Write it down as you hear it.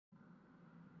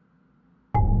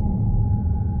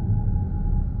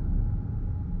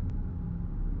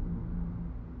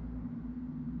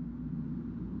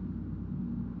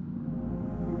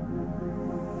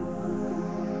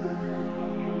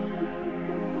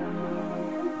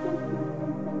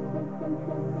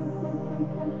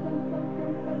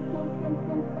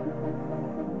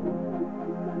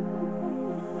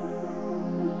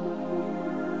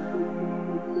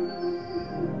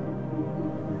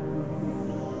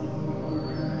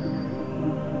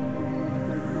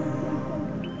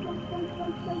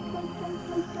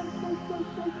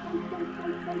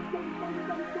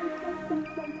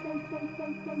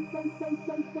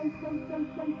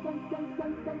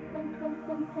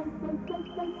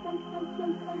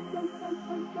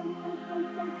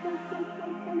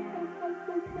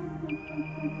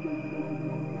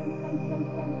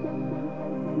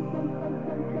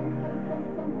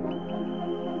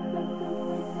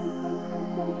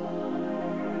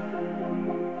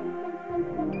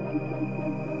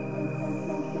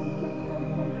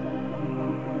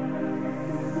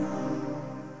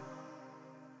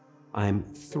I'm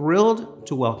thrilled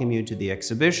to welcome you to the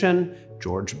exhibition,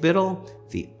 George Biddle,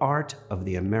 The Art of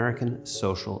the American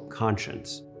Social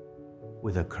Conscience.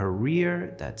 With a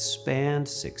career that spanned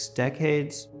 6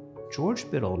 decades, George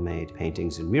Biddle made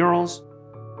paintings and murals,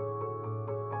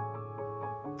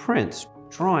 prints,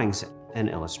 drawings, and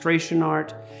illustration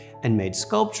art, and made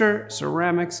sculpture,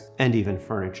 ceramics, and even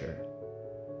furniture.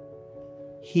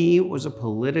 He was a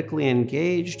politically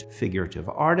engaged, figurative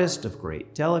artist of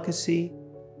great delicacy,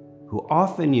 who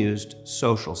often used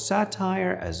social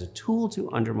satire as a tool to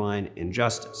undermine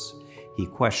injustice. He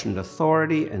questioned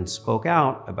authority and spoke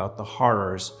out about the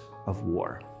horrors of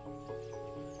war.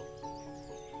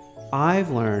 I've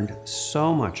learned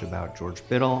so much about George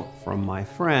Biddle from my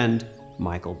friend,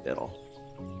 Michael Biddle,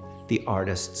 the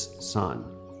artist's son.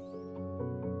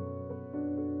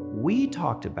 We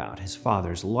talked about his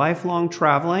father's lifelong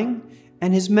traveling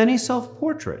and his many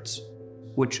self-portraits,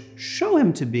 which show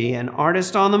him to be an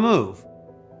artist on the move.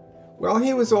 Well,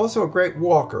 he was also a great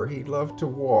walker. He loved to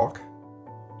walk.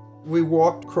 We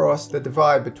walked across the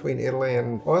divide between Italy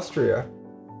and Austria.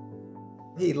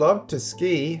 He loved to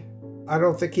ski. I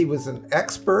don't think he was an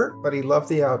expert, but he loved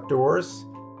the outdoors.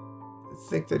 I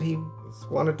think that he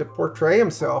wanted to portray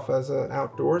himself as an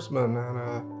outdoorsman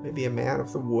and maybe a man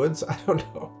of the woods. I don't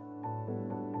know.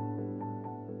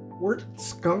 Were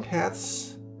skunk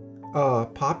hats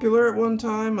popular at one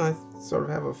time? I sort of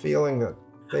have a feeling that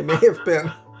they may have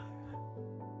been.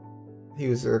 He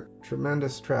was a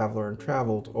tremendous traveler and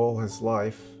traveled all his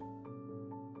life.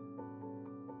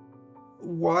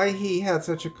 Why he had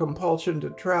such a compulsion to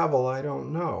travel, I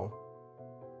don't know.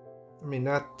 I mean,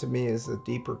 that to me is a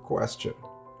deeper question.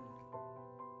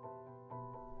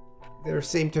 There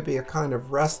seemed to be a kind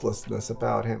of restlessness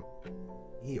about him.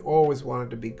 He always wanted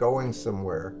to be going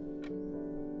somewhere.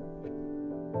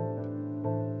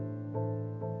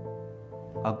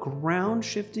 A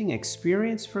ground-shifting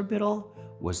experience for Biddle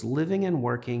was living and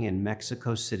working in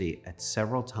Mexico City at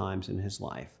several times in his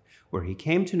life, where he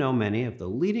came to know many of the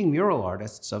leading mural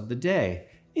artists of the day,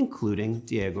 including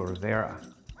Diego Rivera.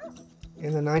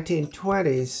 In the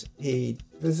 1920s, he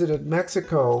visited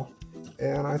Mexico,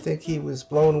 and I think he was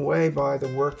blown away by the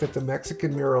work that the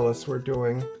Mexican muralists were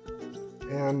doing.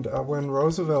 And when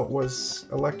Roosevelt was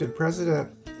elected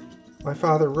president, my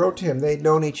father wrote to him. They'd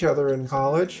known each other in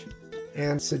college,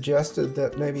 and suggested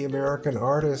that maybe American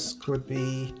artists could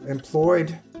be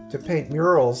employed to paint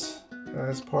murals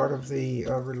as part of the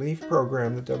relief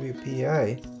program, the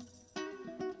WPA.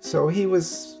 So he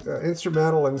was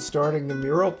instrumental in starting the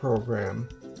mural program.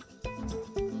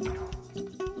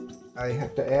 I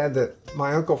have to add that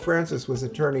my Uncle Francis was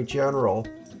Attorney General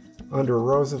under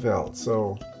Roosevelt,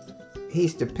 so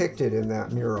he's depicted in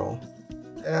that mural,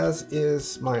 as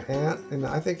is my aunt, and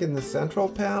I think in the central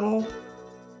panel.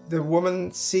 The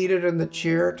woman seated in the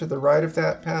chair to the right of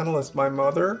that panel is my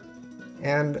mother,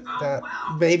 and that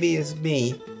baby is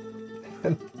me.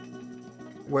 And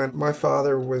when my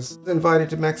father was invited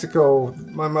to Mexico,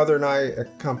 my mother and I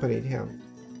accompanied him.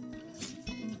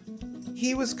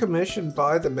 He was commissioned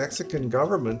by the Mexican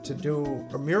government to do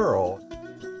a mural.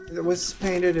 It was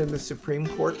painted in the Supreme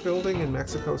Court building in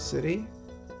Mexico City,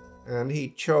 and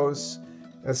he chose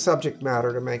as subject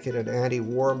matter to make it an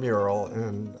anti-war mural,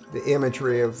 and the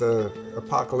imagery of the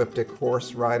apocalyptic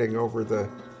horse riding over the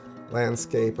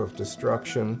landscape of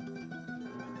destruction.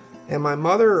 And my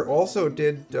mother also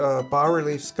did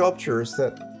bas-relief sculptures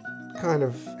that kind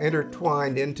of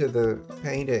intertwined into the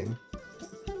painting.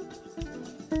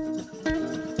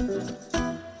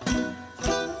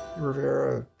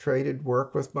 Rivera traded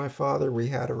work with my father. We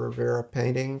had a Rivera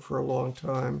painting for a long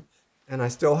time. And I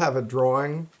still have a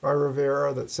drawing by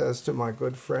Rivera that says, "To my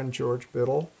good friend George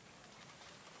Biddle."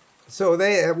 So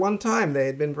at one time, they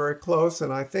had been very close,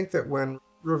 and I think that when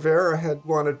Rivera had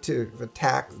wanted to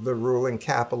attack the ruling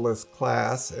capitalist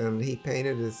class, and he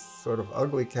painted his sort of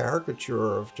ugly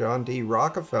caricature of John D.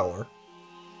 Rockefeller.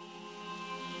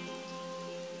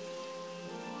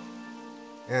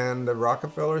 and the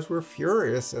Rockefellers were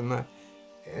furious and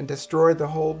destroyed the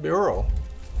whole mural.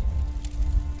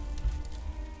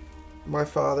 My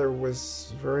father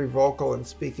was very vocal in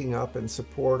speaking up in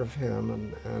support of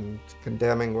him and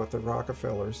condemning what the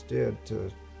Rockefellers did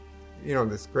to,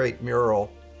 this great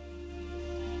mural.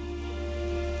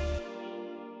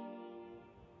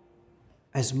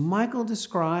 As Michael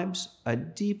describes, a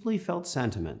deeply felt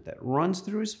sentiment that runs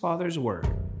through his father's work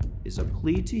is a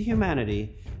plea to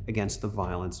humanity against the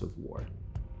violence of war.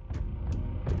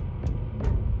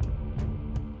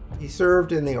 He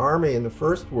served in the army in the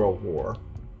First World War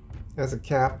as a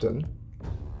captain.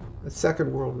 The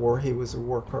Second World War, he was a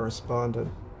war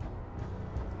correspondent.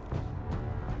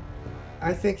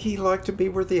 I think he liked to be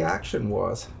where the action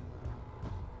was.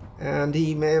 And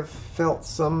he may have felt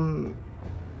some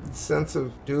sense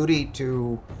of duty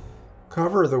to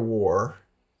cover the war,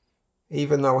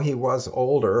 even though he was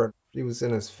older. He was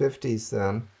in his 50s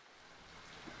then.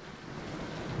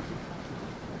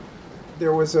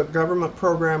 There was a government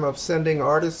program of sending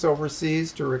artists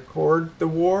overseas to record the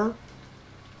war,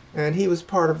 and he was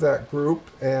part of that group,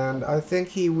 and I think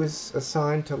he was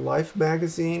assigned to Life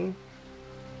magazine.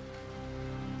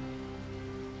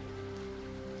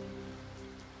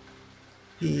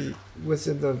 He was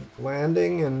in the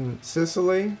landing in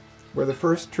Sicily, where the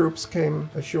first troops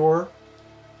came ashore.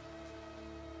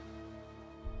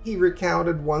 He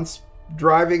recounted once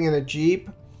driving in a Jeep,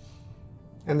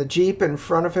 and the Jeep in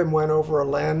front of him went over a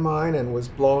landmine and was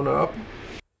blown up.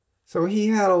 So he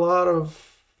had a lot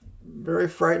of very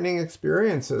frightening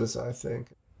experiences, I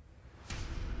think.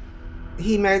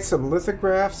 He made some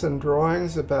lithographs and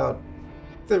drawings about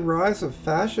the rise of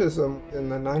fascism in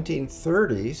the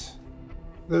 1930s.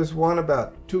 There's one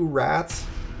about two rats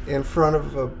in front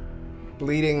of a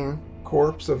bleeding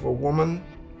corpse of a woman.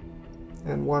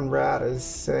 And one rat is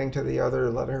saying to the other,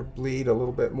 let her bleed a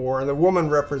little bit more. And the woman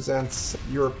represents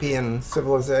European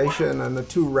civilization, and the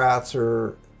two rats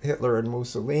are Hitler and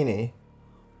Mussolini.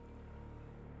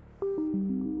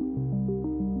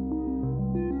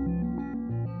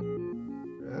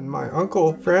 And my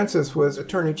uncle Francis was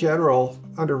Attorney General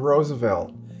under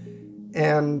Roosevelt.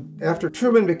 And after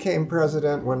Truman became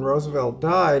president, when Roosevelt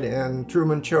died, and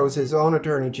Truman chose his own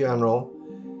Attorney General,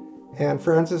 and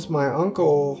Francis, my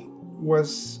uncle,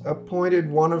 was appointed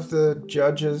one of the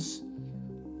judges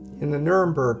in the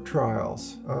Nuremberg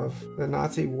trials of the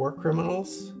Nazi war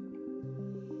criminals.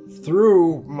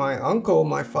 Through my uncle,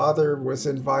 my father was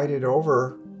invited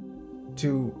over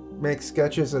to make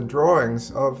sketches and drawings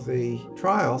of the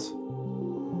trials.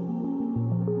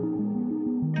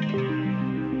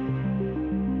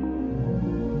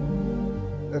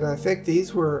 And I think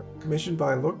these were commissioned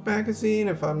by Look magazine,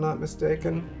 if I'm not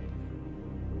mistaken.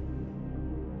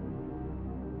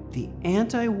 The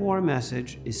anti-war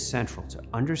message is central to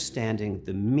understanding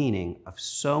the meaning of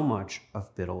so much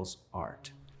of Biddle's art.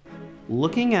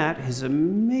 Looking at his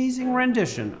amazing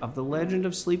rendition of the legend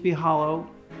of Sleepy Hollow,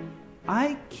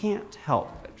 I can't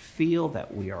help but feel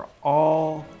that we are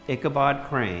all Ichabod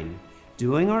Crane,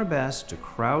 doing our best to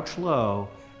crouch low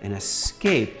and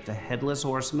escape the headless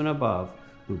horseman above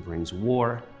who brings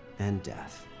war and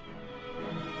death.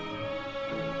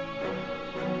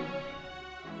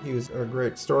 He was a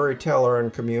great storyteller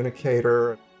and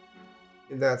communicator.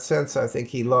 In that sense, I think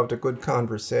he loved a good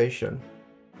conversation.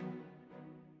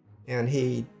 And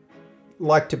he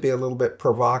liked to be a little bit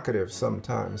provocative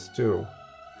sometimes, too,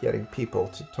 getting people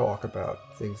to talk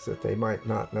about things that they might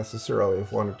not necessarily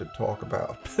have wanted to talk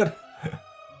about.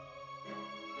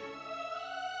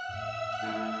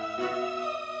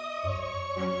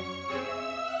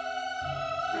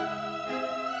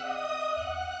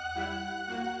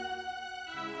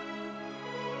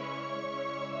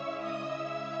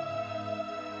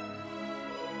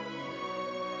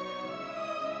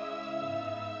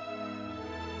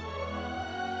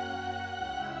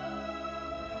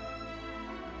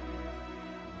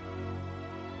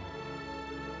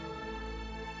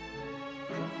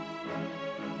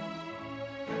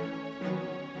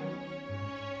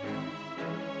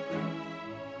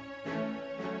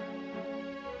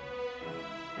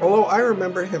 Although I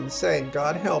remember him saying,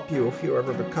 God help you if you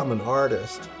ever become an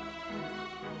artist.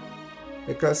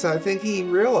 Because I think he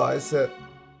realized that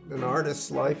an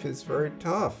artist's life is very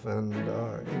tough and,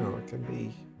 it can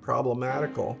be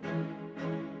problematical.